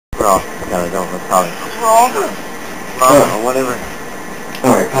cross. No, don't look probably. Roll. Or whatever.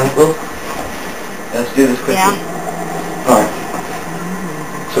 Alright, Pineapple. Let's do this quickly. Yeah. Alright.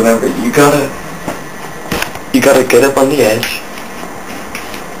 So remember, you gotta get up on the edge.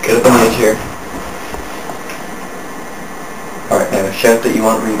 Get up on the edge here. Alright, now shout that you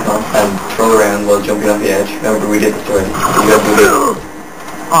want Recon and throw around while jumping on the edge. Remember, we did this already. You gotta do this.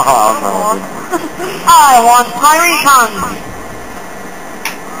 Oh, no. I want my Recon.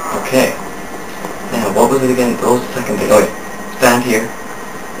 Okay. Now, what was it again? What was the second thing? Oh, yeah. Stand here.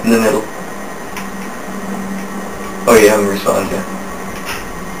 In the middle. Oh, you haven't responded yet.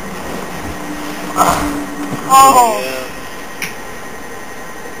 Oh.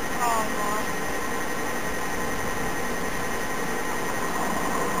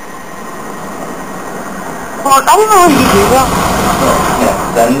 Well, I don't know what you do though. Yeah,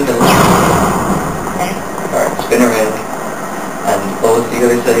 stand in the middle. Okay. Alright, spin around. And what was it you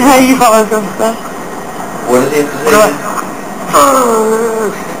gotta say? How you follow some stuff? What does he have to say again?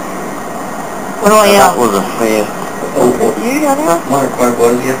 What do I yell? That was a fail. Oh, You got it? Mark, what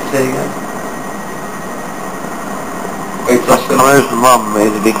does he have to say again? Wait, stop spinning. Connor's mum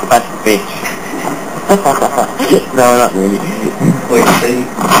is a big fat bitch. No, not really. Wait, say...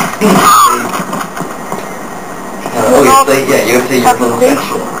 oh, you say, yeah, you have to say you're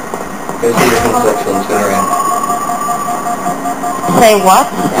homosexual. You have to say you're homosexual and spin around. Say what?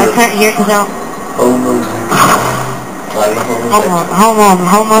 I can't hear because I'm... Homosexual. I'm a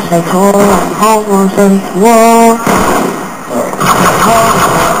homosexual. homosexual. Alright.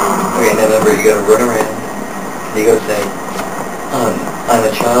 Okay, now remember, you gotta run around. You gotta say, I'm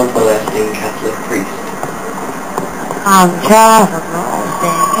a child molesting Catholic priest. I'm a child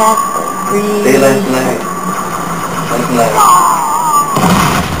molesting Catholic priest. Say last night. Last night.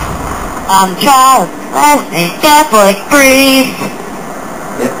 I'm a child molesting Catholic priest.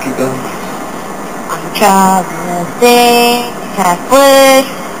 Yep, keep going. I'm a child molesting Catholic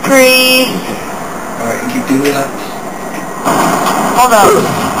priest. Alright, keep doing the laps. Hold on.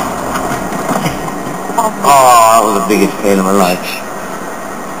 Oh, that was the biggest fail of my life.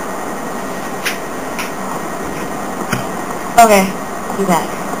 Okay, do that.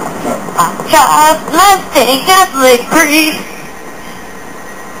 I'm a child molesting Catholic priest.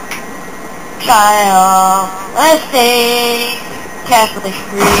 Child molesting Catholic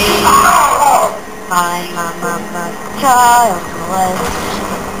priest. I'm a child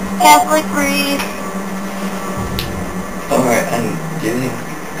molesting Catholic priest. Alright, and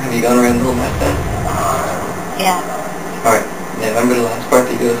have you gone around the whole map then? Yeah. Alright, now remember the last part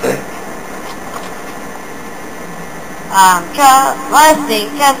that you gotta say? I'm child molesting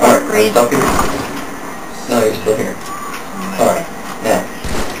Catholic Alright, priest. stop here. No, you're still here. Alright, now,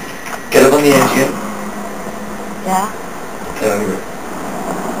 get up on the edge again. Yeah. Now remember,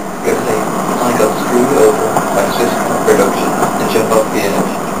 you gotta say, I got screwed over by SwissPopProductions and jump off the edge.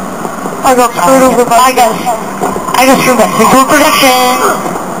 I got screwed over by SwissPopProductions.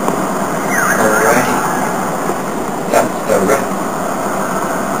 Alrighty. That's the wrap.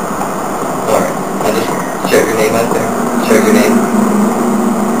 Alright, now just shout your name out there. Shout your name.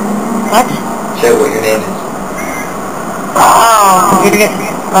 What? Shout what your name is. Oh, you're good.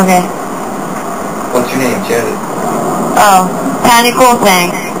 Okay. What's your name? Shout it. Oh, Tiny Cool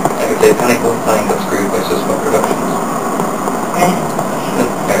Thing. I could say Panic Wolf Flying got screwed by SwissPopProductions. Okay.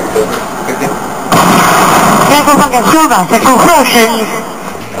 Alright, go for it. Quickly. Tiny Cool Thing got screwed by SwissPopProductions.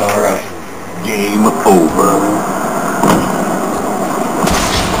 Alright. Game over.